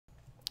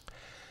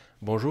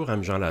Bonjour,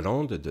 I'm Jean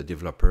Lalonde, the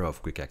developer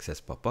of Quick Access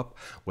Popup.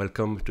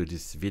 Welcome to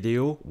this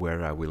video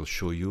where I will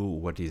show you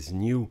what is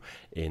new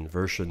in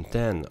version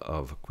 10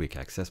 of Quick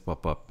Access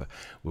Popup.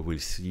 We will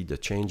see the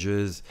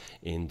changes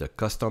in the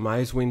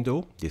Customize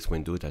window, this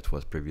window that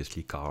was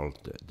previously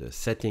called the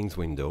Settings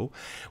window.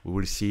 We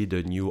will see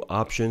the new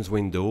Options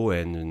window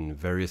and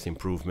various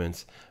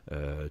improvements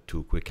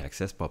to Quick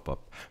Access Popup.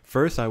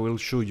 First, I will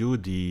show you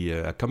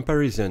the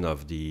comparison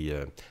of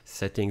the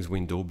Settings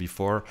window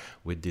before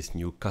with this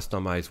new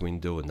Customize window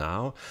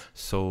now.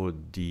 So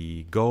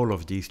the goal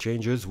of these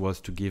changes was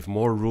to give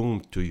more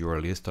room to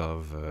your list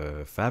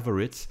of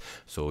favorites.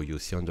 So you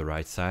see on the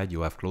right side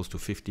you have close to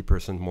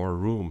 50% more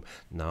room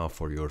now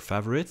for your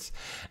favorites,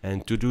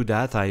 and to do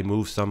that I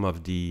moved some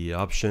of the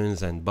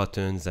options and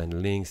buttons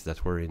and links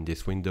that were in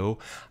this window.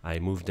 I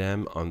moved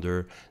them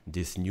under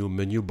this new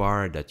menu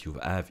bar that you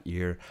have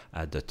here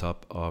at the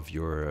top of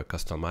your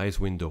Customize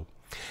window.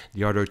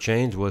 The other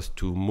change was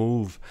to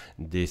move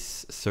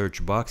this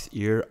search box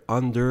here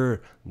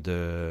under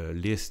the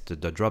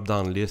list, the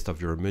drop-down list of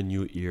your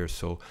menu here.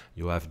 So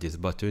you have this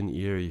button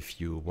here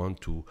if you want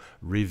to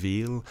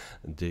reveal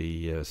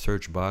the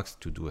search box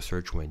to do a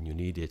search when you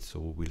need it. So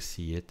we'll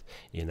see it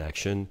in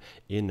action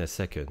in a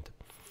second.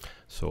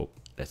 So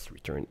let's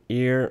return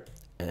here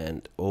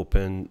and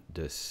open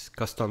this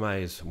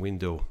Customize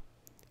window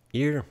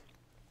here.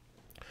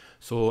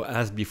 So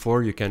as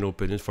before, you can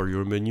open it for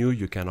your menu.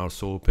 You can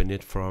also open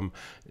it from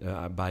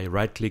by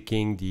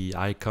right-clicking the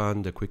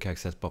icon, the Quick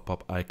Access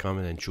Pop-up icon,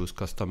 and choose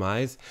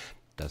Customize.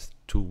 That's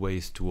two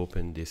ways to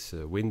open this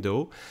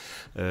window.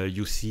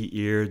 You see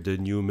here the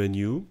new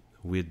menu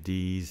with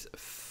these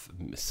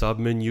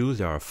submenus.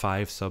 There are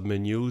 5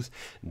 submenus.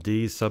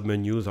 These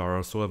submenus are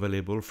also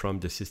available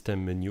from the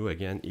System menu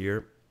again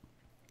here.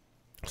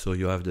 So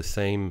you have the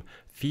same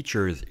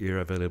features here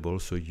available,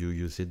 so you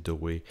use it the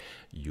way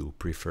you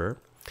prefer.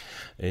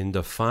 In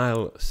the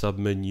File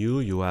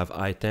submenu, you have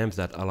items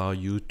that allow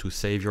you to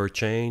save your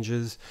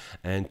changes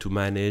and to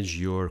manage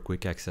your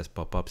Quick Access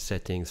Pop-up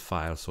settings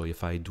file. So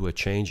if I do a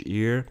change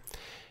here,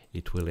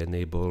 it will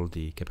enable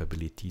the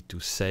capability to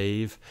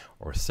save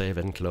or save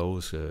and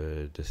close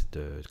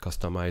the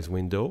Customize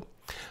window.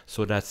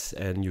 So that's,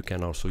 and you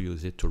can also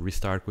use it to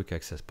restart Quick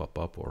Access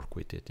Pop-up or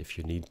quit it if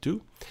you need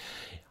to.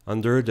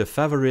 Under the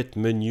favorite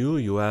menu,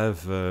 you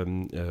have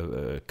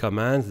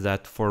commands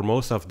that for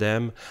most of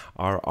them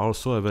are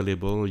also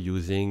available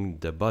using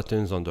the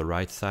buttons on the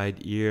right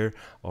side here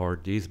or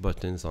these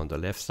buttons on the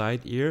left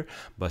side here.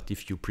 But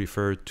if you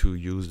prefer to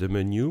use the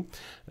menu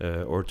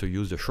or to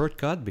use the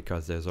shortcut,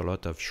 because there's a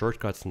lot of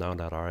shortcuts now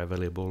that are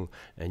available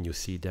and you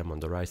see them on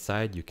the right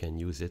side, you can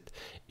use it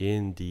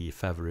in the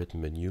favorite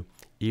menu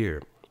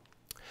here.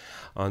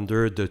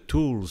 Under the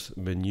Tools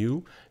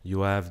menu,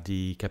 you have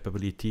the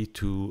capability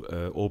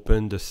to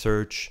open the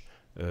search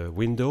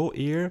window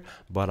here,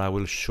 but I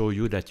will show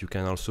you that you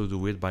can also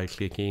do it by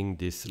clicking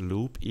this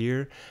loop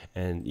here,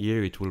 and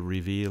here it will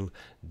reveal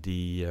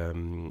the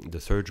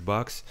search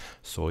box.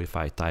 So if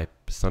I type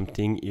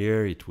something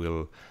here, it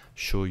will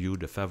show you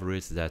the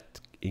favorites that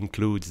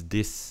includes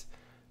this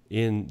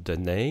in the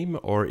name,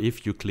 or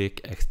if you click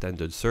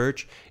extended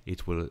search,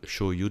 it will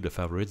show you the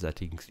favorites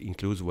that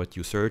includes what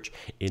you search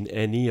in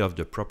any of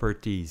the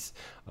properties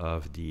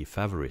of the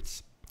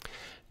favorites.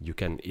 You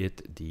can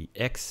hit the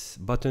X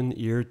button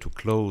here to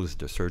close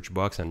the search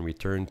box and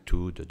return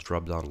to the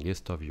drop-down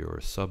list of your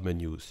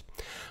submenus.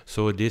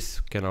 So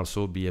this can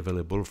also be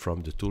available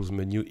from the Tools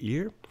menu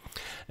here.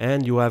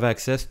 And you have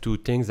access to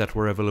things that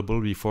were available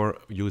before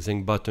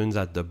using buttons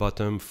at the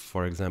bottom.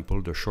 For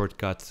example, the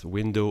shortcuts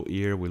window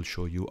here will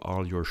show you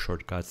all your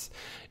shortcuts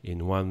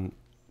in one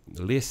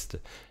list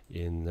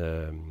in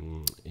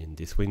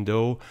this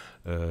window.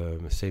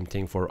 Same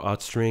thing for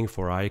hotstring,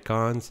 for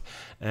icons,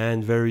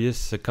 and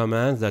various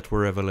commands that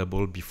were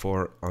available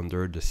before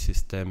under the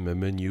System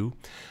menu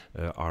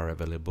are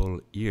available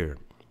here.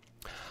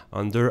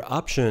 Under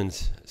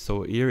Options,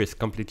 so here is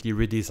completely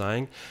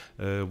redesigned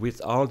with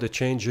all the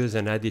changes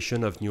and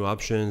addition of new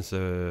options.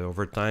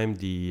 Over time,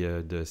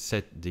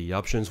 the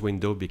options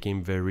window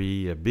became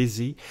very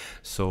busy,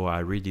 so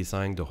I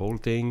redesigned the whole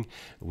thing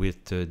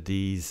with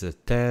these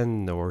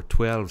 10 or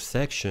 12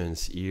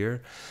 sections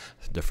here.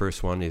 The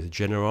first one is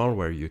General,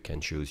 where you can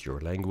choose your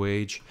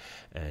language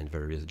and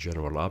various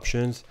general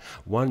options.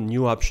 One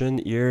new option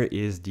here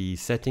is the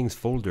Settings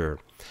folder.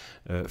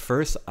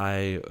 First,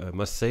 I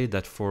must say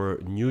that for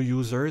new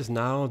users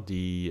now,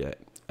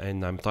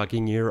 and I'm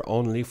talking here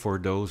only for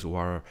those who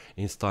are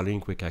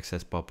installing Quick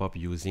Access Pop-up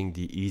using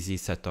the Easy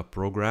Setup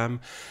program.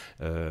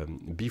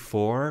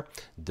 Before,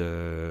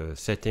 the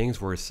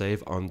settings were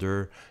saved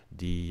under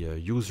the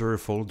user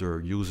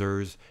folder,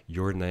 users,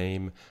 your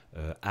name,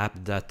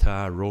 app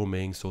data,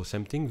 roaming, so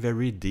something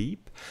very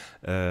deep.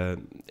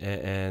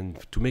 And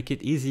to make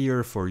it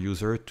easier for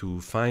user to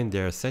find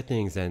their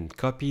settings and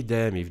copy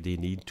them if they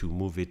need to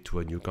move it to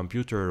a new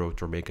computer or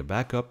to make a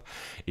backup,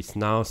 it's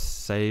now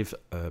saved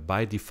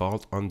by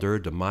default under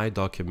the My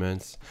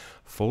Documents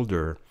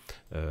folder.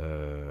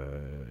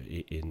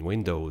 in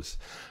Windows.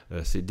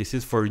 So this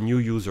is for new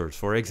users.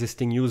 For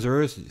existing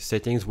users,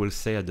 settings will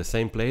stay at the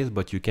same place,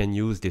 but you can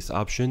use this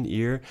option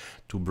here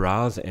to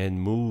browse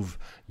and move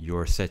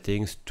your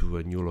settings to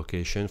a new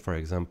location. For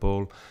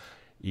example,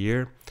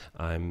 here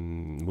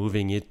I'm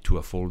moving it to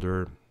a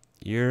folder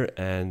here,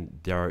 and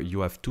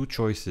you have two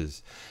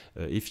choices.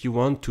 If you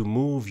want to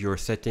move your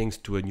settings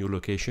to a new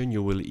location,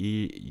 you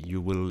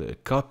will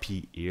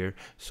copy here,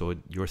 so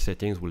your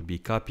settings will be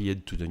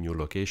copied to the new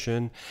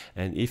location.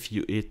 And if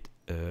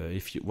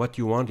what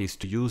you want is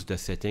to use the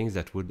settings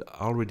that would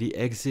already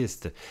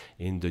exist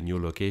in the new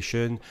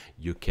location,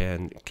 you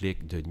can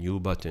click the new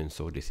button.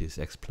 So this is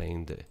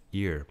explained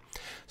here.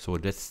 So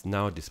that's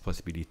now this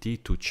possibility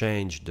to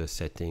change the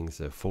settings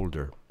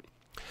folder.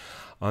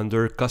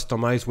 Under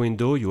Customize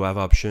window, you have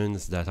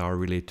options that are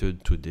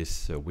related to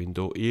this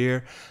window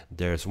here.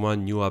 There's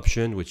one new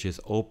option, which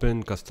is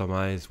Open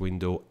Customize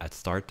window at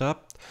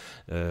startup.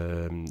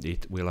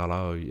 It will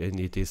allow, and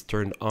it is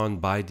turned on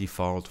by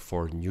default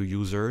for new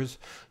users,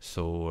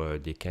 so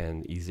they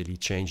can easily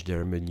change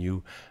their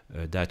menu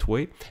that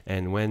way.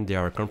 And when they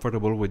are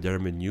comfortable with their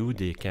menu,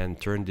 they can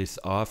turn this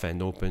off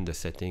and open the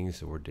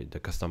settings or the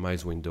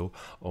Customize window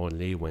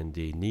only when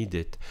they need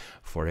it.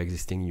 For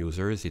existing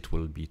users, it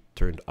will be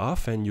turned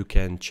off, and you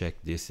can check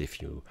this if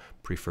you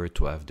prefer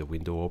to have the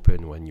window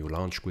open when you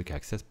launch Quick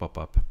Access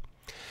Popup.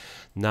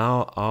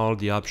 Now all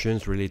the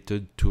options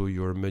related to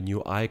your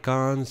menu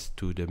icons,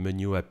 to the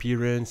menu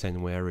appearance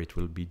and where it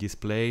will be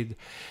displayed,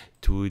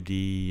 to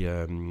the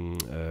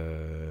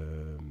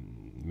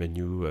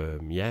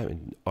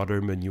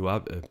other menu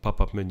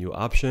pop-up menu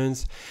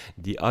options,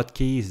 the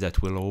hotkeys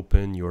that will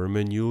open your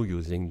menu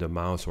using the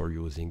mouse or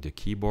using the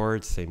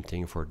keyboard, same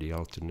thing for the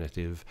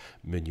alternative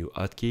menu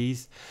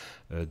hotkeys.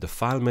 The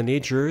file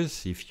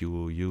managers, if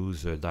you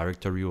use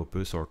Directory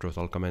Opus or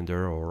Total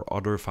Commander or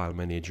other file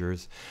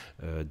managers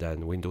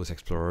than Windows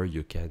Explorer,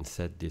 you can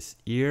set this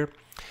here.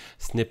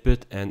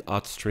 Snippet and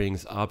hot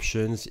strings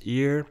options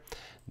here.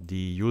 The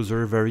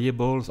user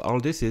variables, all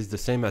this is the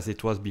same as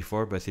it was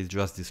before, but it's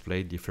just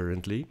displayed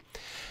differently.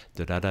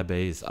 The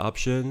database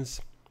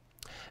options.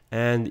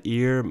 And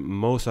here,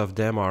 most of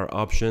them are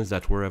options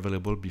that were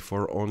available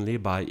before only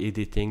by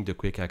editing the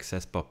quick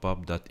access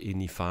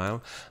popup.ini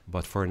file.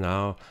 But for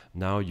now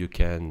you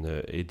can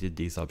edit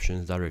these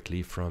options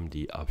directly from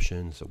the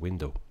options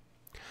window.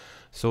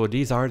 So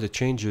these are the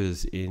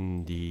changes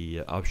in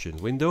the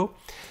options window.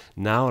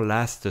 Now,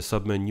 last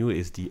submenu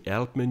is the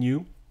Elk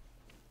menu.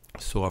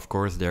 So of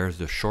course there's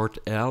the short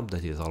help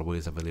that is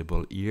always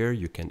available here.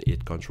 You can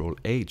hit Ctrl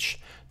H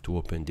to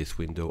open this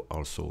window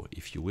also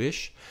if you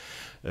wish.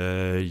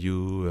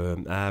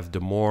 You have the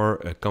more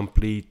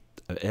complete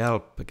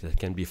help that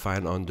can be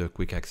found on the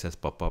Quick Access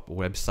Popup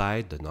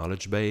website, the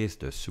knowledge base,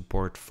 the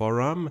support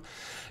forum.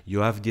 You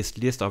have this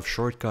list of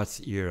shortcuts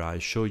here. I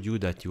show you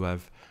that you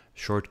have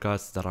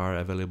shortcuts that are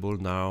available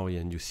now,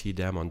 and you see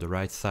them on the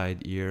right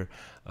side here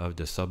of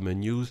the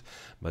submenus,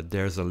 but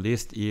there's a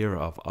list here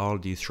of all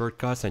these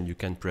shortcuts, and you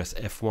can press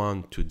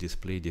F1 to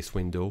display this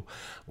window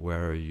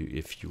where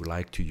if you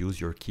like to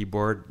use your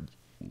keyboard,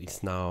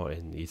 it's now,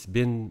 and it's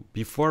been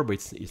before,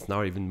 but it's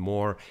now even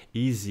more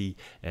easy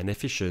and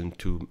efficient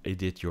to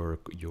edit your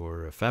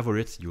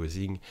favorites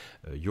using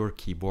your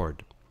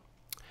keyboard.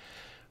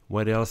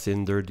 What else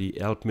under the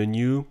Elk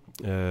menu?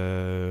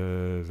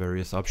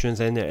 Various options,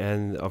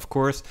 and of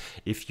course,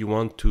 if you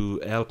want to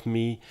help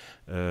me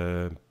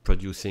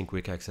producing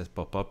Quick Access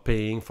Popup,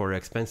 paying for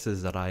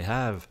expenses that I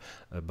have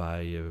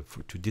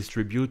to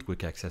distribute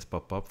Quick Access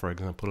Popup. For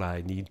example,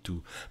 I need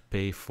to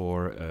pay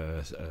for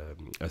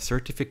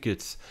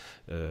certificates,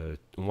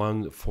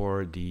 one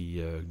for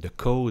the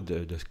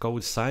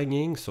code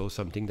signing, so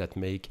something that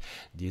make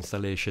the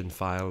installation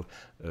file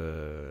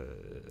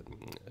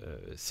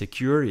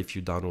secure if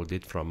you download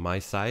it from my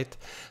site.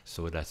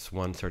 So that's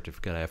one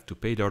certificate I have to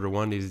pay. The other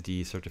one is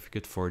the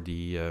certificate for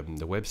the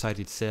website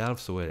itself,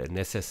 so an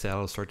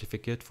SSL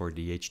certificate for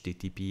the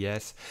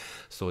HTTPS.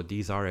 So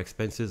these are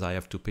expenses I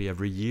have to pay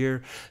every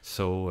year.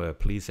 So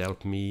please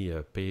help me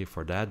pay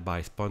for that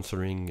by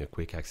sponsoring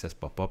Quick Access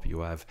Popup. You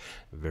have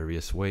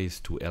various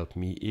ways to help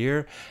me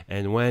here.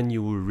 And when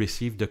you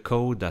receive the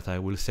code that I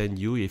will send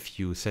you, if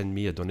you send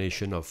me a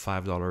donation of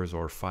 $5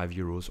 or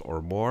 €5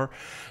 or more,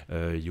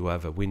 you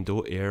have a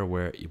window here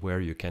where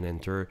you can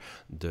enter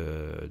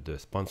the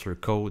sponsor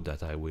code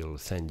that I will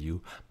send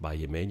you by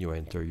email. You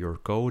enter your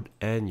code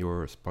and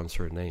your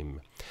sponsor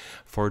name.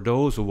 For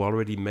those who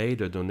already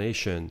made a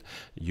donation,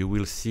 you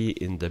will see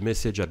in the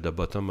message at the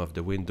bottom of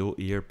the window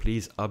here,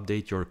 please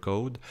update your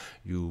code.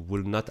 You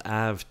will not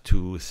have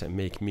to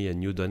make me a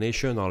new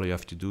donation. All you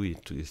have to do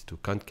is to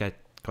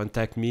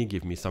contact me,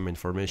 give me some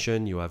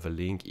information. You have a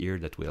link here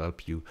that will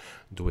help you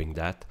doing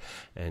that.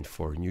 And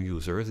for new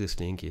users, this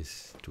link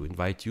is to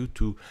invite you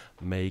to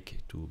make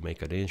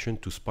a donation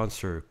to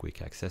sponsor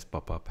Quick Access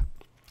Popup.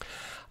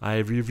 I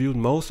reviewed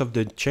most of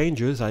the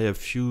changes. I have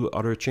few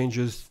other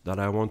changes that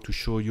I want to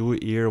show you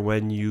here.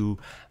 When you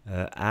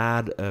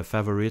add a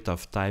favorite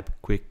of type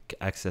quick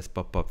access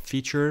pop-up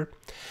feature,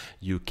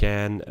 you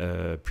can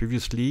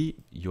previously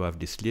you have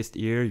this list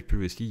here.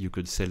 Previously you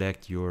could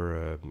select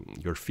your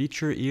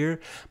feature here,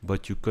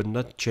 but you could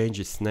not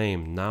change its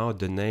name. Now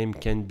the name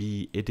can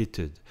be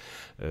edited.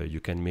 You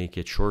can make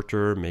it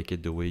shorter, make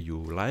it the way you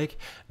like,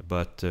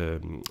 but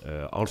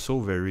also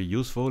very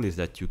useful is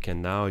that you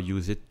can now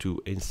use it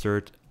to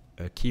insert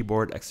a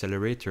keyboard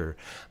accelerator.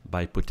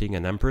 By putting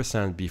an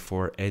ampersand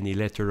before any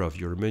letter of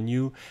your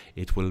menu,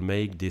 it will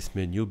make this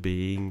menu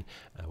being,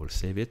 I will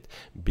save it,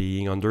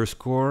 being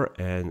underscore,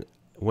 and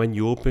when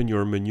you open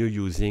your menu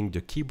using the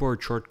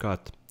keyboard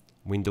shortcut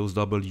Windows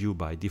W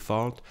by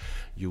default,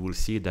 you will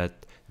see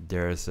that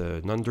there's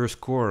an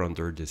underscore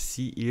under the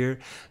C here,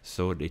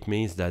 so it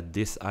means that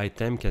this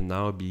item can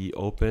now be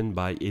opened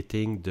by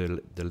hitting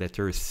the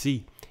letter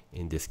C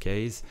in this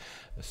case,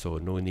 so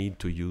no need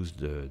to use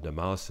the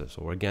mouse.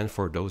 So again,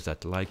 for those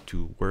that like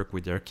to work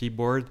with their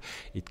keyboard,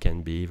 it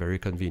can be very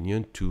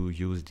convenient to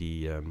use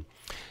these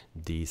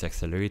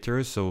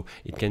accelerators. So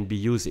it can be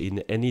used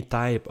in any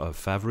type of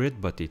favorite,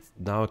 but it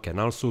now can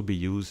also be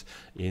used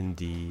in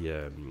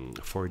the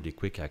for the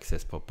quick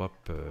access pop-up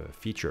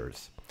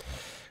features.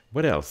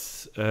 What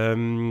else?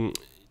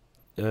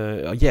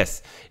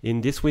 Yes,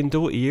 in this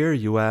window here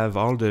you have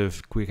all the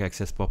quick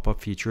access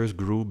pop-up features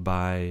grouped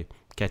by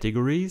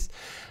categories,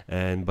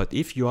 but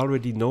if you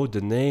already know the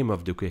name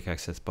of the quick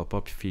access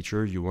pop-up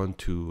feature you want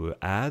to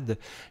add,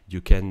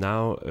 you can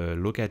now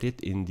look at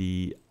it in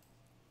the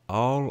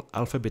all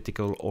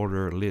alphabetical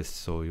order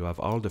list. So you have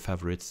all the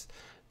favorites,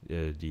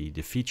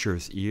 the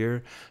features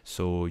here,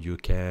 so you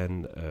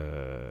can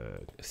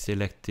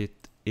select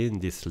it in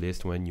this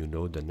list when you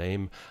know the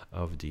name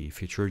of the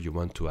feature you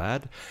want to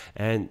add.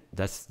 And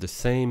that's the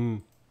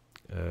same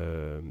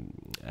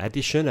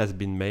addition has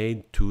been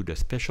made to the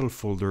special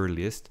folder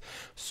list.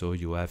 So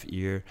you have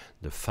here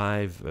the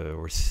five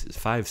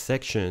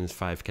sections,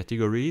 5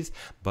 categories,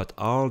 but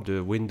all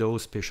the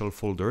Windows special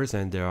folders,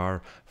 and there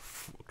are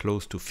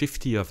close to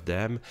 50 of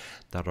them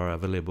that are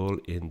available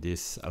in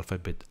this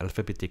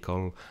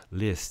alphabetical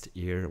list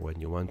here when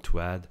you want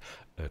to add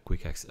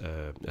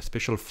a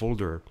special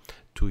folder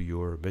to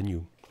your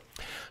menu.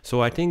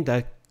 So I think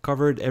that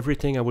covered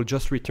everything. I will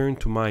just return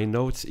to my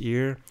notes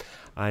here.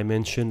 I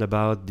mentioned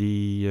about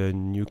the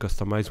new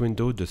customized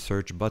window, the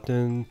search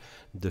button,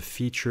 the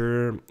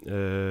feature,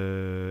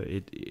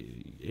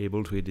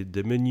 able to edit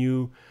the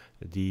menu,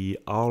 the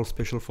all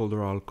special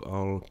folder,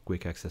 all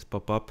quick access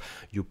pop-up.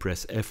 You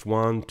press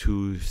F1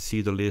 to see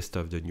the list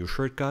of the new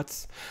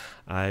shortcuts.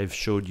 I've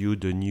showed you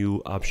the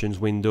new options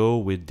window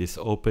with this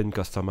open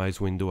customized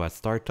window at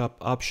startup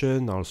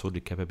option, also the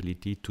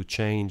capability to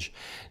change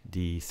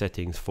the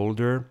settings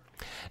folder.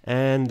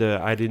 And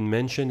I didn't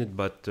mention it,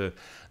 but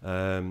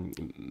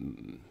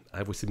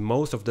I would say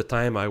most of the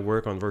time I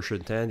work on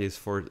version 10 is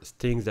for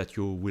things that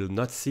you will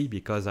not see,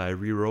 because I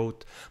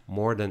rewrote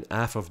more than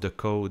half of the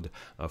code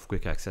of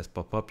quick access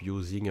pop-up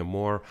using a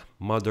more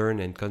modern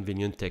and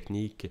convenient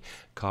technique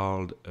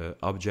called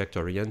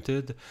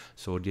object-oriented.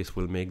 So this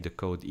will make the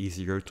code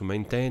easier to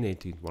maintain.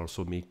 It will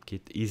also make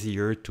it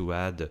easier to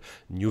add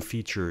new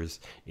features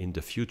in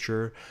the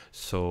future.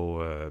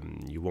 So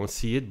you won't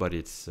see it, but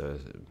it's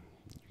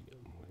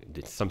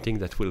something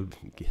that will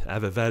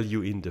have a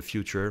value in the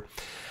future.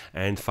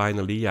 And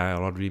finally, I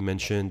already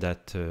mentioned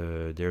that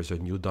there's a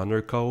new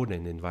donor code,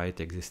 and invite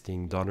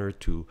existing donor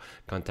to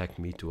contact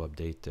me to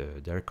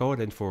update their code.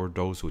 And for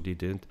those who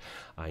didn't,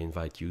 I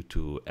invite you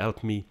to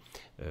help me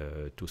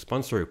to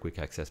sponsor a quick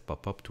access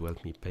pop-up to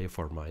help me pay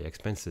for my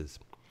expenses.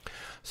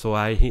 So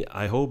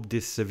I hope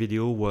this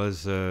video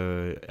was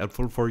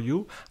helpful for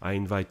you. I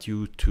invite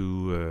you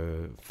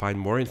to find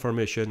more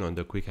information on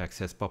the Quick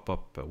Access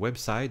Pop-Up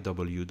website,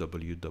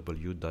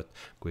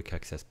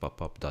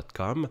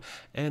 www.quickaccesspopup.com,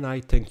 and I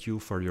thank you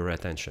for your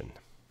attention.